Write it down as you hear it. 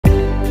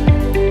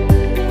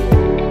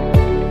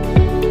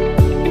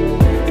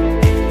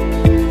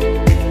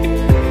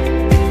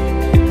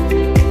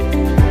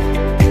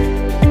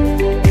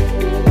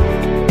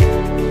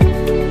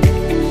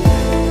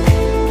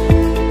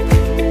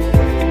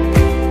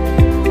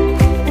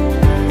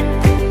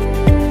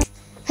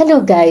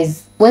Hello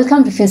guys,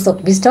 welcome to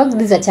Finstock Biztalk.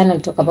 This is a channel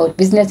to talk about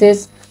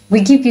businesses. We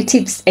give you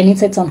tips and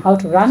insights on how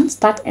to run,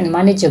 start and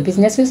manage your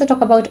business. We also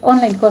talk about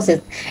online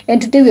courses,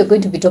 and today we are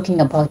going to be talking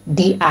about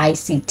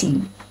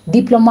DICT,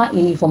 Diploma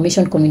in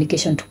Information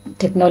Communication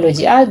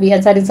Technology. I'll be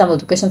answering some of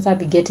the questions I'll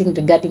be getting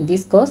regarding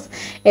this course.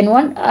 And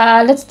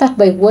let's start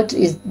by what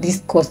is this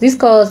course. This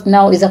course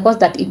now is a course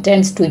that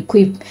intends to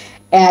equip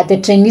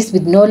the trainees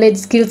with knowledge,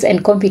 skills,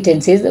 and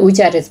competencies which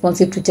are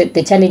responsive to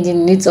the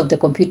challenging needs of the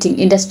computing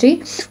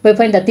industry. We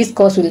find that this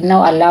course will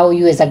now allow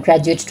you as a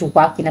graduate to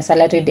work in a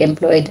salaried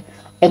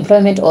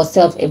employment or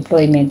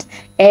self-employment.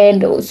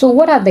 And so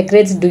what are the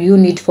grades do you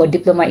need for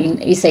diploma in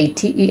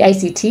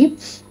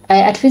ICT?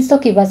 At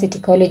Finstock Evarsity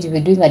College, if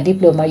you're doing a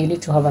diploma, you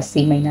need to have a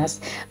C-.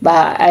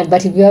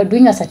 But if you are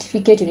doing a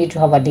certificate, you need to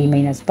have a D-.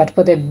 But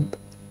for the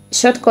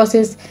short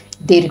courses,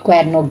 they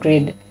require no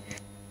grade.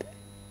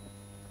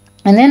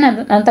 And then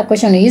another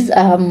question is,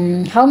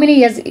 how many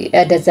years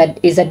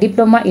is a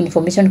diploma in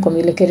information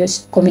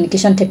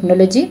communication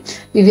technology?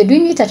 If you're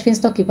doing it at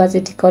Finstock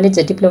Evarsity College,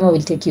 a diploma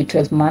will take you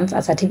 12 months,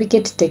 a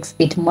certificate takes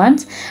 8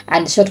 months,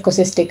 and short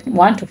courses take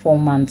 1 to 4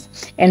 months.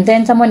 And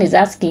then someone is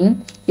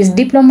asking, is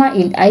diploma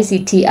in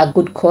ICT a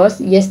good course?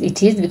 Yes,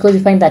 it is, because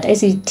we find that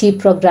ICT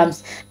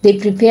programs, they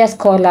prepare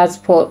scholars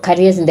for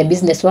careers in the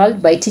business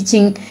world by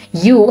teaching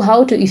you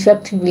how to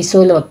effectively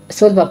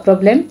solve a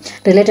problem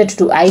related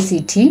to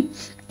ICT.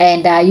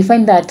 And you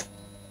find that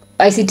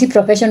ICT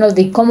professionals,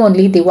 they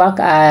commonly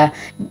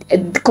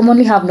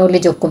have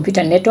knowledge of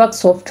computer networks,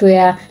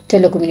 software,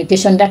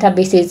 telecommunication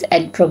databases,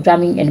 and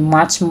programming, and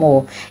much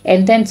more.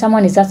 And then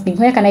someone is asking,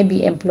 where can I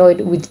be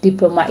employed with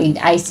diploma in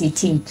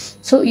ICT?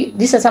 So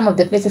these are some of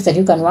the places that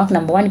you can work.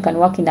 Number one, you can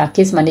work in a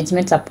case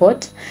management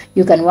support.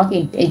 You can work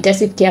in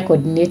intensive care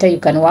coordinator. You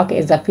can work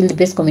as a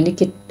field-based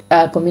community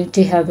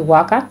health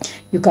worker.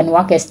 You can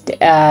work as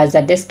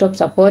a desktop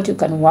support. You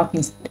can work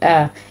in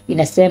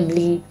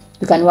assembly.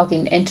 You can work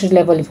in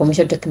entry-level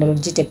information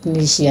technology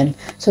technician.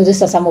 So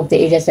these are some of the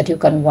areas that you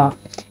can work.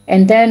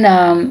 And then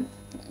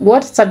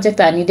what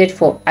subjects are needed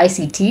for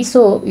ICT?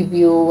 So if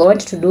you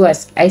want to do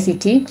as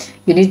ICT,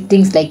 you need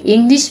things like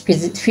English,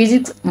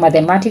 physics,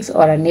 mathematics,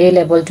 or an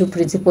A-level 2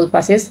 principal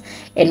passes,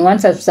 and one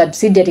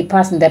subsidiary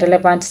pass in the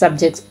relevant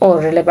subjects or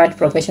relevant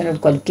professional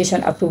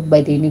qualification approved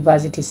by the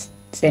University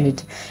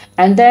Senate.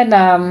 And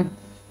then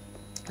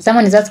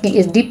someone is asking,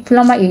 is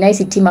diploma in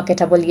ICT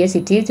marketable? Yes,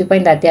 it is. You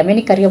find that there are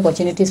many career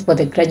opportunities for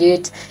the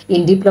graduates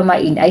in diploma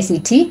in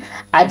ICT.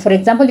 And for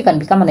example, you can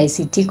become an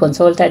ICT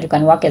consultant. You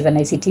can work as an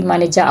ICT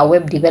manager, a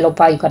web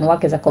developer. You can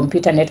work as a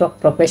computer network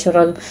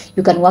professional.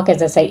 You can work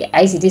as an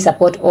ICT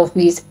support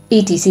office,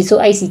 etc. So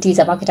ICT is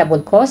a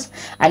marketable course,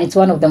 and it's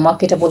one of the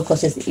marketable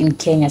courses in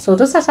Kenya. So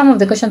those are some of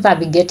the questions I'll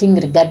be getting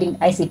regarding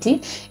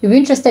ICT. If you're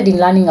interested in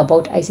learning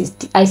about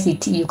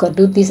ICT, you can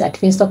do this at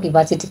Finstock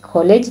Evarsity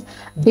College.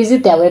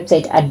 Visit their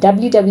website at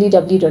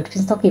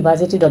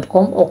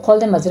www.finstockevarsity.com or call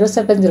them at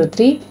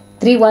 0703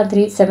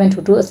 313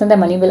 722 or send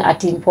them an email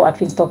at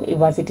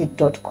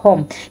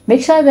info@finstockevarsity.com.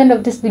 Make sure at the end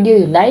of this video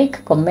you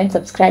like, comment,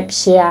 subscribe,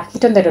 share,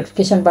 hit on the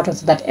notification button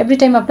so that every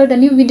time I upload a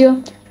new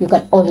video, you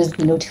can always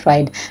be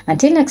notified.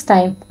 Until next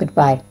time,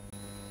 goodbye.